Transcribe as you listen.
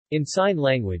In sign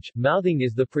language, mouthing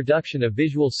is the production of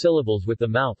visual syllables with the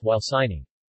mouth while signing.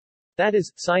 That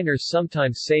is, signers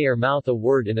sometimes say or mouth a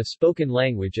word in a spoken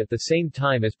language at the same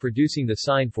time as producing the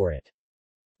sign for it.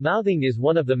 Mouthing is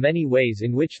one of the many ways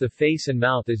in which the face and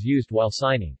mouth is used while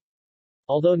signing.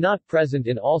 Although not present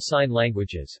in all sign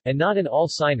languages, and not in all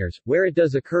signers, where it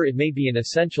does occur it may be an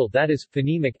essential, that is,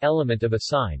 phonemic, element of a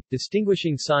sign,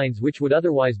 distinguishing signs which would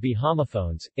otherwise be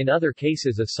homophones. In other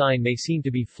cases a sign may seem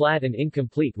to be flat and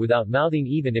incomplete without mouthing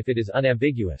even if it is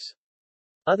unambiguous.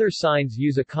 Other signs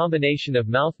use a combination of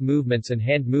mouth movements and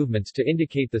hand movements to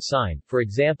indicate the sign. For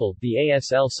example, the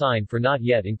ASL sign for not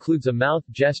yet includes a mouth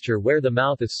gesture where the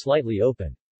mouth is slightly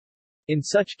open. In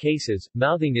such cases,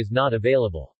 mouthing is not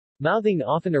available. Mouthing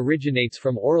often originates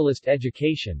from oralist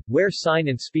education, where sign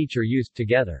and speech are used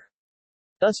together.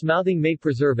 Thus mouthing may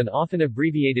preserve an often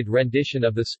abbreviated rendition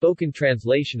of the spoken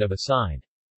translation of a sign.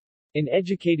 In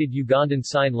educated Ugandan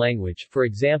Sign Language, for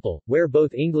example, where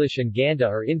both English and Ganda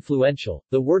are influential,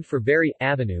 the word for very,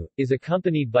 avenue, is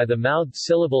accompanied by the mouthed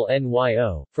syllable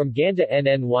nyo, from Ganda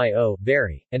nnyo,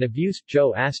 very, and abuse,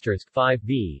 jo *,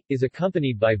 5b, is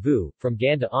accompanied by vu, from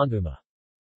Ganda onvuma.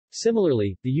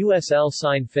 Similarly, the USL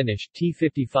sign Finnish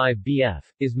T55BF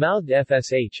is mouthed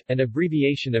FSH, an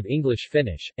abbreviation of English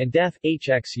Finnish, and def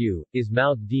HXU is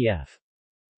mouthed DF.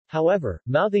 However,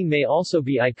 mouthing may also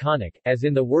be iconic, as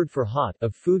in the word for hot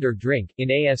of food or drink in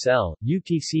ASL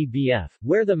UTCBF,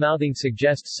 where the mouthing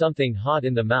suggests something hot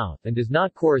in the mouth and does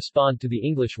not correspond to the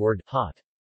English word hot.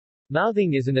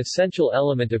 Mouthing is an essential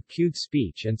element of cued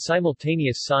speech and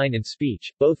simultaneous sign and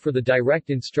speech, both for the direct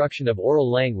instruction of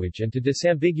oral language and to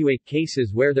disambiguate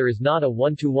cases where there is not a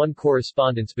one-to-one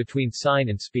correspondence between sign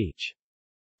and speech.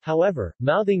 However,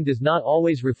 mouthing does not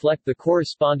always reflect the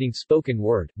corresponding spoken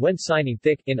word. When signing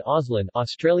thick, in Auslan,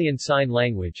 Australian Sign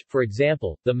Language, for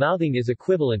example, the mouthing is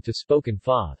equivalent to spoken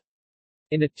fauve.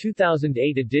 In a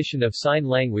 2008 edition of Sign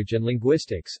Language and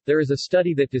Linguistics, there is a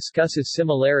study that discusses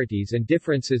similarities and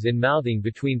differences in mouthing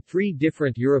between 3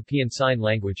 different European sign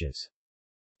languages.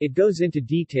 It goes into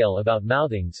detail about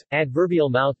mouthings, adverbial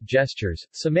mouth gestures,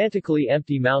 semantically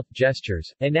empty mouth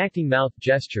gestures, enacting mouth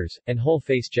gestures, and whole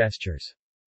face gestures.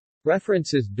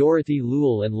 References Dorothy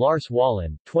Lewell and Lars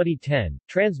Wallen, 2010,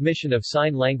 Transmission of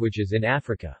Sign Languages in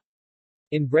Africa.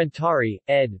 In Brentari,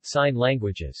 ed., Sign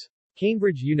Languages.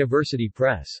 Cambridge University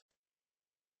Press.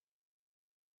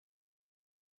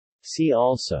 See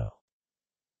also: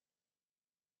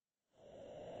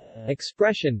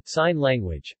 Expression, sign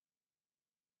language,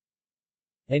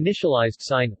 Initialized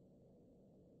sign,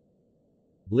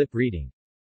 Lip reading.